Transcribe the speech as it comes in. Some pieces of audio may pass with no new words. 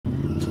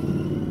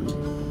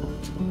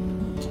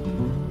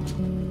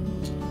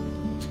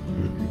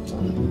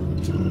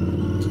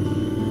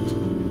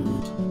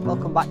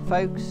Welcome back,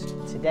 folks.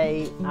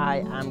 Today I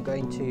am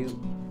going to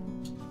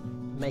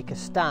make a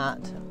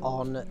start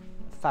on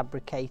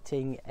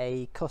fabricating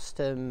a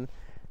custom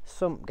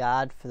sump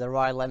guard for the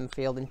Royal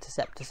Enfield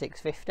Interceptor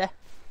 650.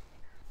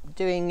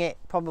 Doing it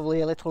probably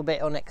a little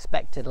bit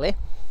unexpectedly.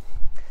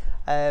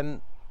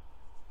 I'm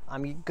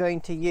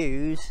going to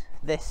use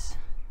this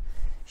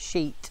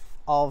sheet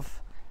of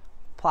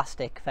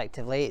plastic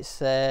effectively. It's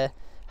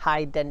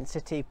high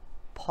density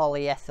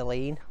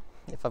polyethylene,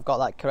 if I've got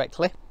that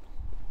correctly.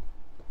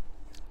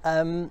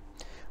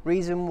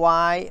 Reason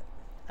why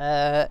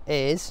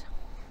is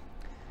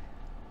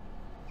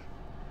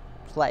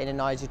just letting a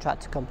noisy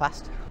tractor come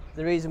past.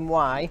 The reason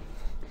why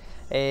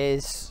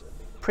is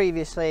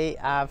previously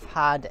I've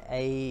had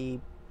a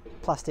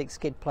plastic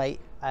skid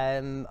plate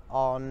on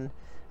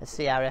a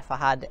CRF. I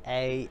had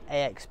a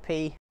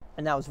AXP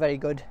and that was very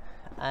good.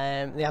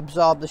 They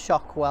absorb the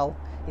shock well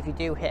if you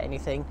do hit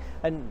anything,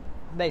 and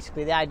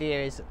basically the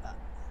idea is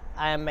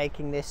I am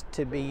making this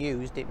to be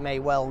used. It may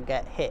well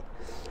get hit,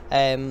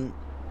 and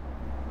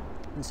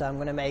so I'm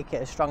going to make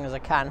it as strong as I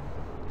can,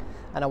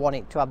 and I want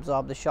it to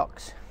absorb the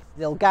shocks.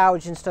 They'll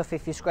gouge and stuff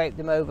if you scrape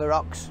them over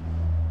rocks,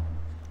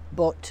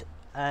 but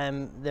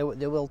they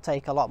will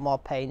take a lot more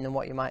pain than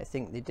what you might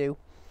think they do.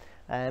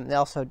 They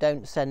also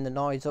don't send the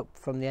noise up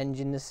from the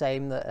engine the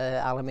same that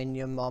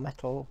aluminium or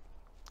metal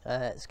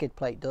skid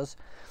plate does,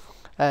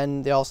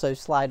 and they also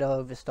slide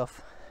over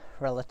stuff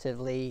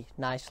relatively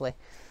nicely.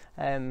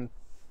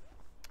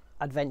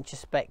 Adventure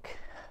Spec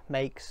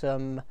makes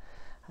some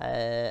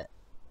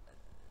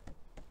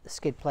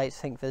skid plates,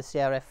 I think, for the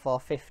CRF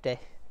 450.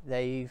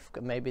 They've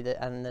got maybe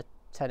and the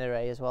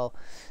Tenere as well.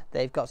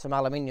 They've got some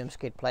aluminium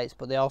skid plates,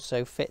 but they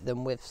also fit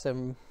them with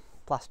some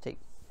plastic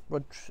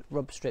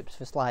rub strips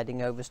for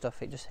sliding over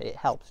stuff. It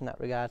helps in that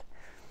regard.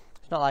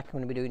 It's not like I'm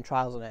going to be doing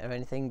trials on it or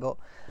anything, but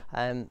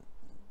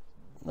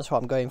that's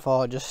what I'm going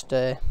for. Just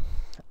I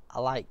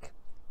like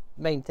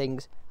main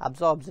things: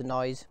 absorbs the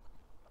noise,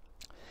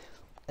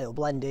 it'll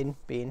blend in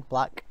being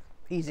black,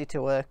 easy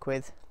to work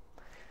with,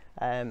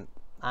 and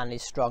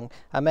is strong.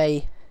 I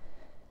may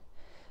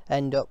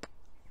end up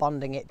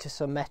bonding it to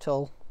some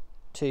metal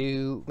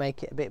to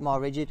make it a bit more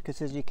rigid,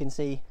 because as you can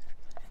see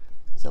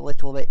it's a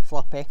little bit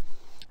floppy.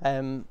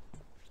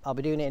 I'll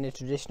be doing it in a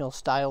traditional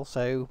style,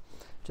 so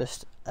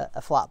just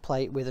a flat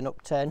plate with an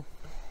upturn.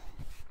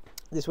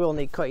 This will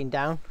need cutting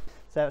down,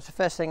 so it's the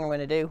first thing I'm going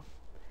to do: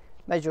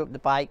 measure up the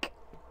bike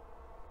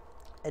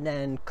and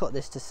then cut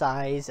this to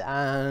size,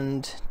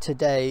 and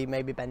today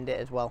maybe bend it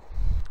as well.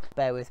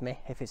 Bear with me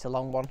if it's a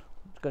long one.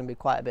 It's going to be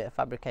quite a bit of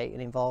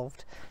fabricating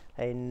involved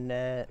in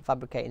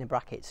fabricating the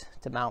brackets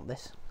to mount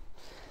this,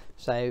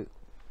 so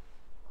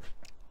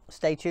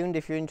stay tuned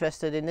if you're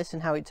interested in this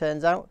and how it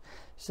turns out.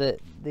 So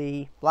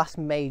the last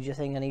major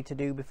thing I need to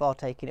do before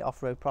taking it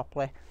off-road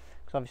properly,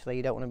 because obviously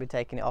you don't want to be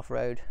taking it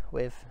off-road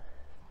with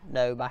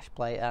no bash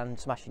plate and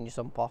smashing your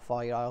sump off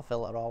or your oil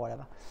filter or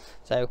whatever.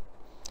 So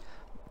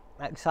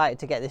I'm excited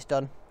to get this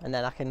done, and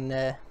then I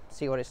can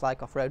see what it's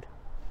like off-road.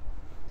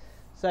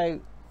 So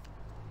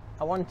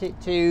I want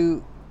it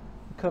to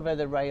cover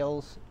the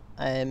rails,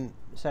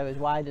 so as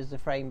wide as the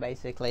frame,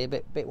 basically a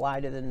bit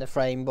wider than the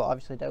frame, but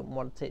obviously don't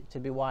want it to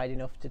be wide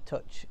enough to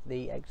touch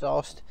the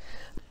exhaust.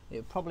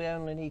 It probably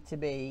only need to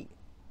be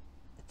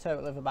a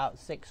total of about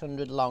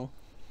 600 long.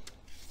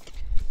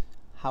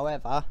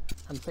 However,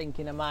 I'm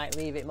thinking I might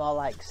leave it more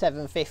like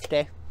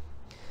 750.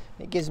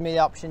 It gives me the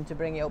option to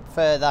bring it up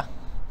further,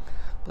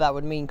 but that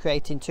would mean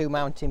creating two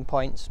mounting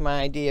points.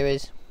 My idea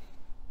is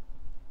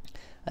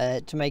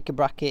to make a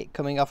bracket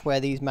coming off where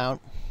these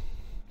mount,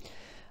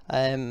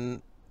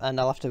 and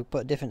I'll have to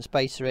put a different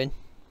spacer in,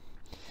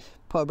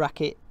 put a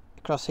bracket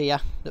across here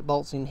that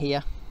bolts in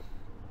here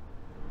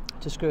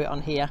to screw it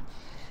on here,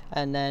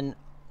 and then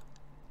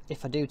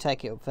if I do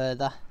take it up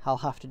further I'll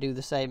have to do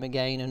the same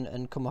again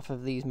and come off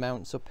of these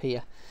mounts up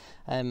here.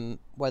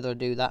 Whether I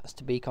do that's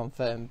to be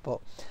confirmed, but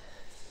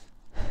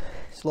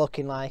it's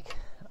looking like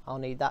I'll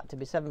need that to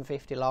be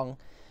 750 long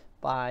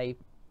by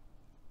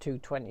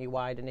 220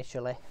 wide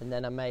initially, and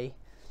then I may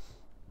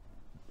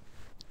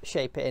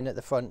shape it in at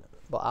the front,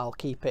 but I'll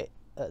keep it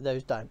at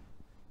those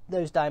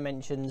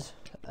dimensions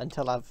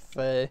until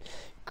I've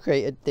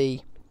created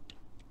the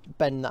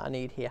bend that I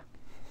need here.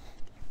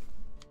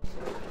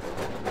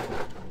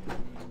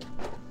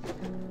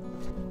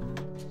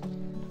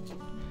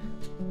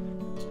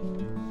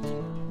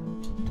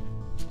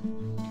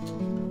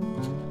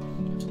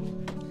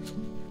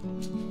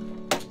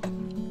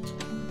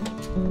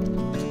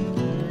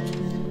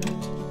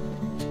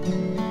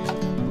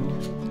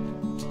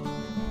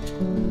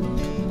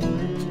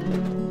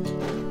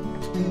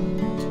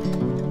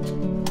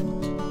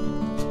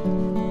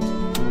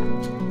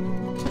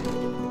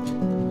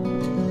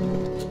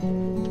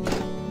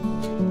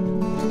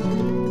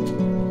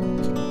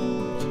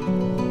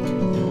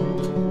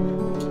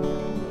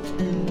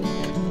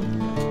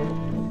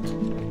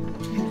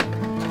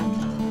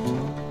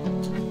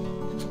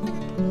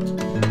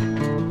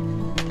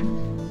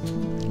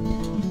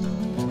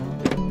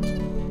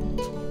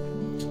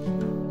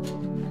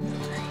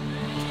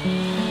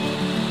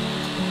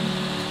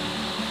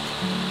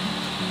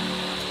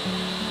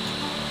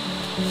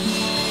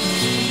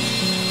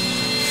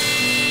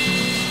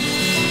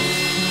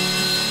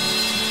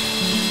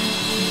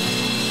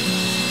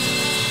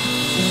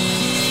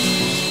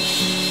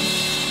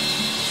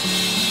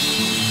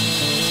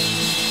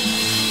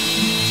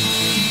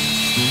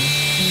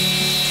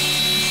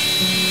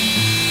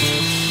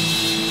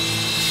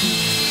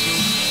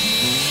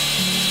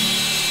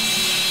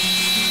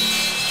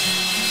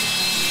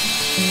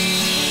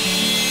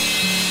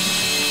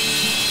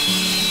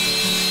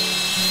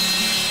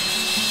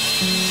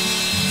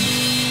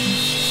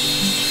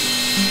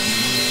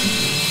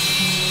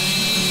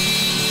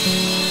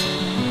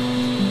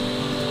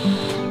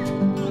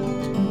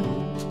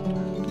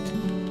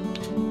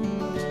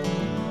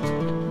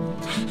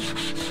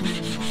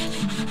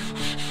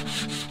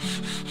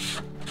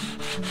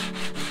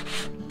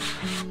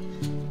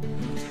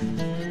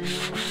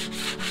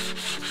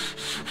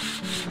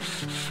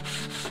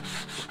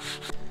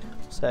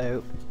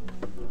 So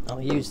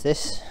I'll use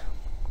this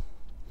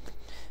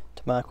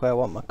to mark where I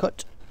want my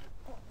cut.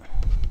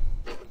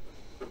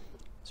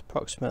 It's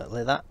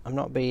approximately that. I'm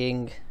not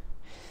being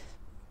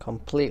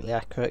completely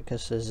accurate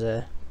because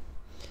there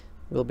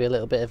will be a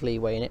little bit of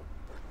leeway in it.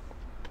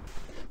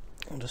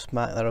 I'll just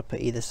mark that up at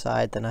either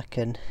side, then I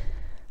can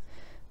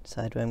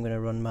decide where I'm going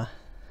to run my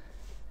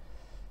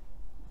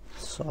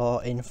saw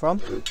in from.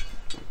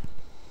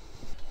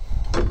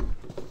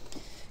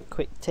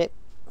 Quick tip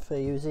for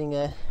using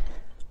a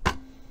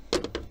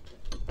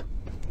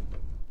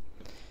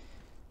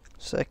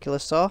circular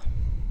saw: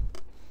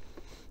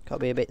 got to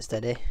be a bit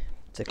steady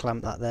to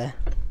clamp that there.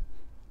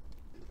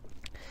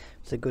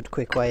 It's a good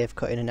quick way of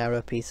cutting a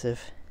narrow piece of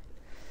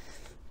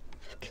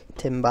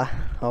timber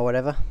or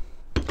whatever.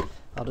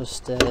 I'll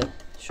just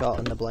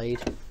shorten the blade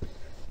so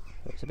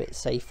it's a bit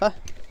safer,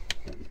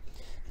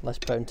 less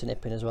prone to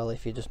nipping as well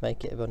if you just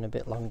make it run a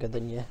bit longer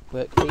than your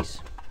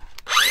workpiece.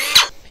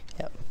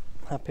 Yep,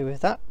 happy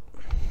with that.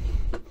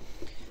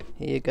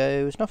 Here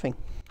goes nothing.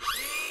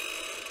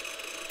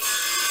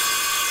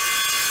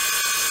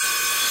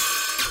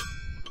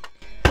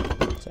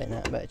 Saying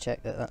that, I better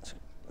check that that's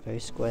very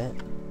square.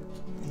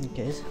 I think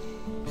it is.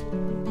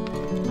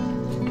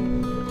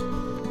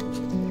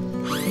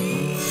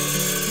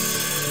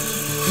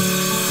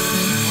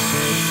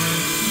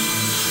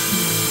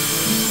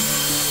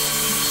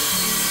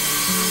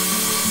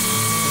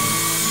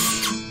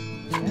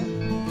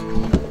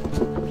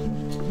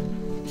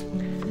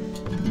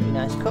 Very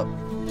nice cut.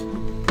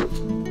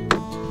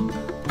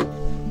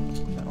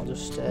 I'll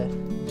just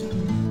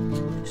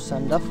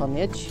sand off on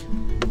the edge.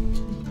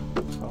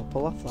 I'll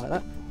pull off like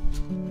that.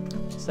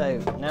 So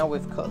now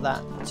we've cut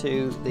that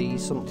to the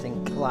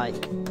something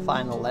like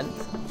final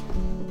length,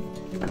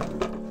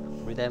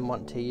 we then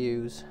want to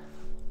use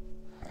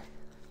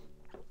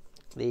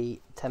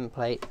the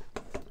template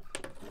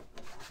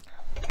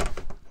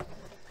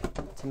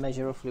to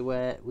measure roughly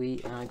where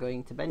we are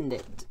going to bend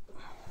it.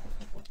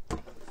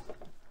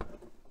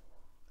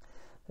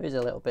 There is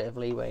a little bit of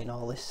leeway in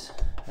all this,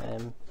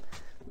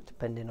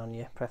 depending on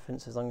your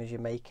preference, as long as you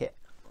make it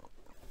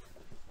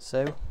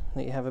so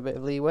that you have a bit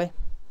of leeway.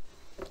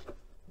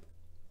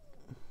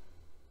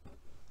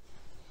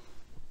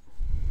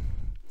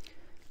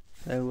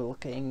 So we're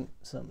looking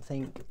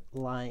something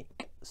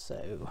like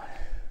so.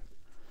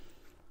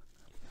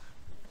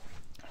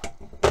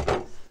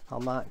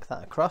 I'll mark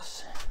that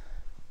across.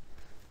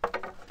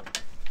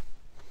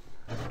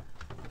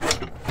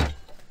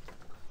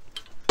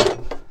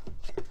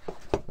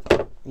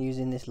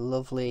 Using this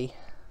lovely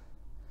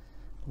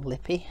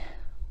lippy,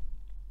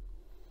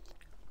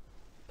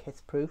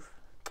 kiss proof.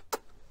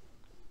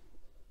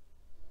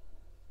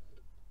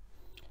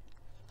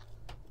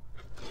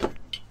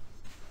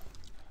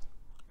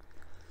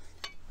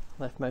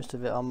 Left most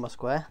of it on my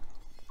square.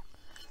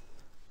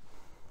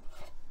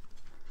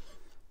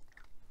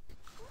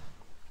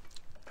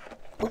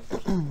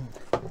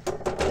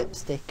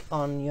 Lipstick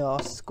on your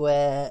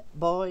square,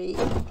 boy,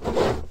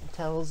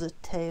 tells a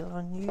tale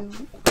on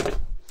you.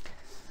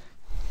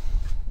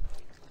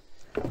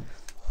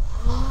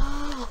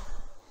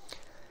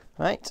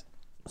 Right,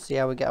 see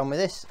how we get on with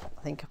this.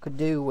 I think I could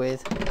do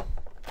with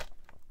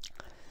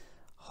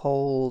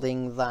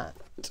holding that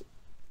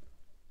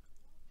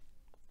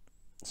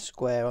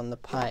square on the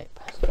pipe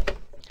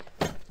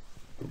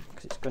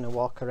because it's going to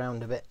walk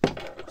around a bit,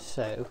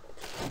 so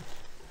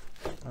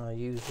I'll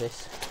use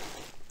this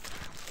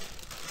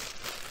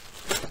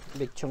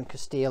big chunk of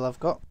steel I've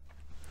got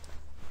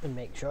and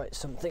make sure it's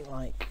something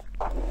like,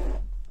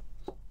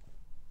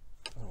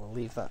 we'll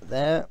leave that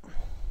there.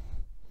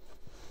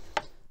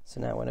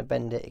 So now when I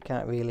bend it, it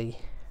can't really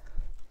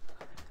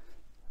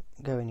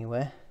go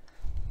anywhere.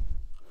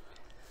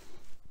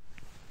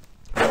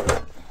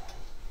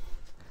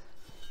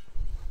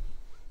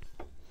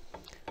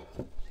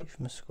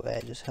 My square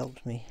just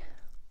helps me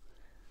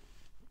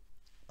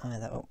eye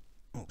that up.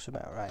 Looks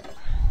about right.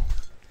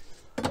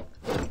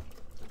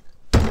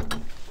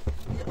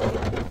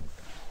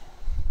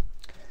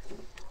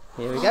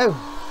 Here we go.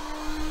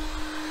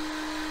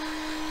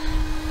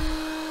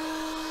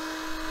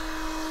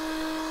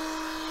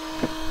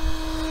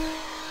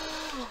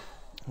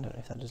 I don't know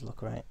if that does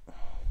look right.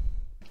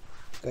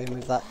 Going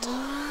with that.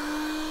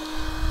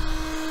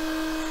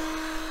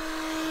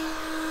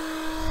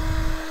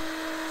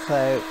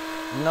 So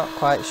not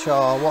quite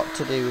sure what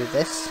to do with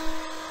this.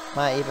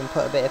 Might even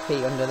put a bit of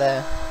peat under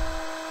there.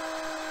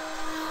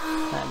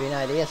 Might be an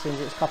idea, since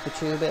it's copper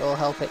tube it will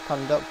help it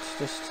conduct,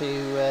 just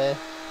to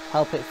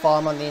help it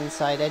form on the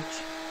inside edge.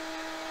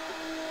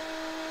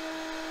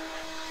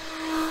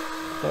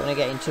 Don't want to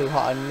get in too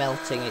hot and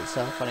melting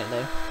itself on it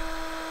though.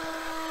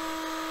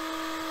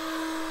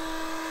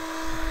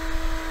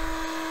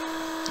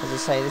 As I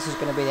say, this is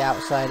going to be the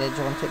outside edge.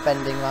 I want it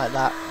bending like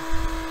that.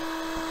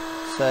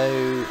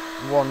 So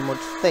one would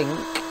think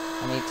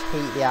I need to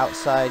heat the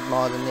outside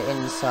more than the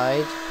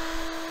inside.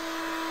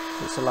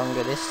 It's a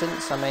longer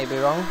distance, I may be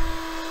wrong.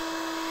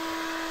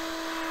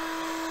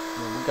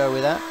 We'll go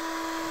with that.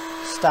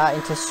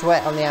 Starting to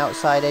sweat on the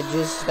outside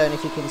edges, don't know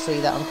if you can see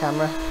that on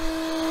camera.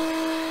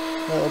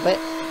 a little bit.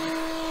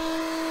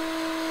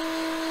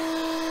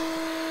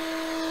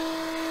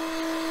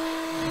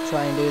 I'll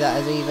try and do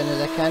that as even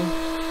as I can.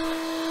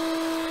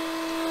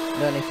 I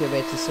don't know if you'll be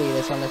able to see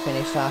this on the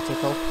finished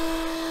article.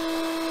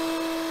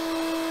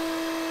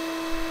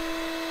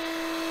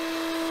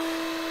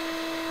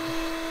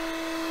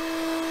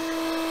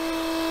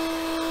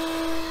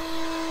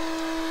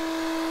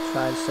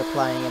 Try just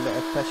applying a bit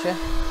of pressure.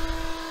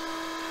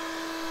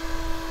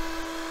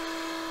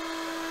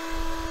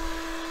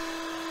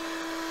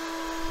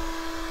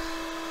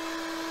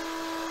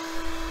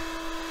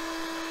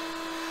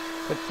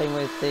 Good thing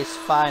with this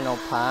final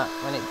part,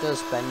 when it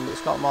does bend,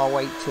 it's got more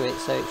weight to it,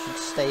 so it should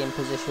stay in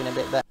position a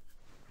bit better.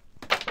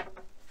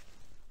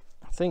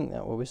 I think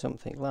that will be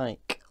something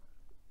like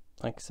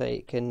I say,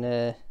 it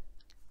can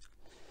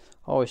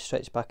always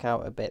stretch back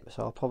out a bit,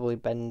 so I'll probably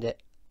bend it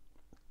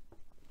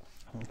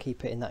and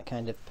keep it in that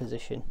kind of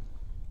position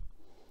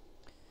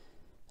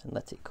and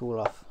let it cool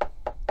off.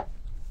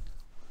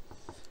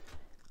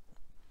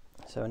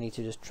 So I need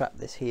to just trap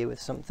this here with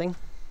something.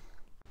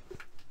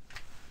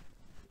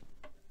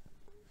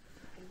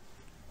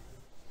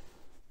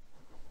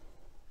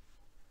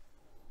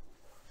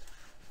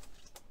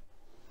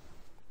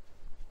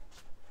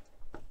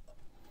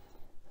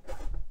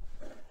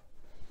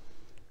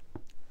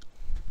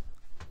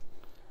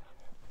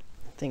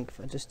 I think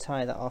if I just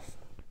tie that off,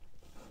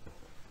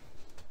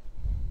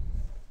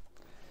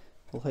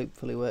 will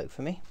hopefully work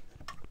for me.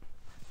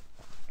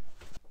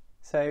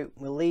 So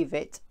we'll leave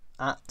it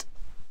at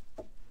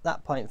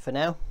that point for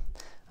now.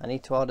 I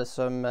need to order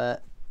some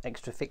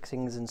extra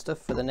fixings and stuff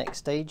for the next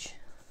stage,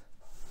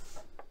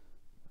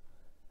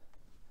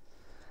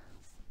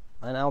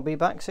 and I'll be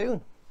back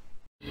soon.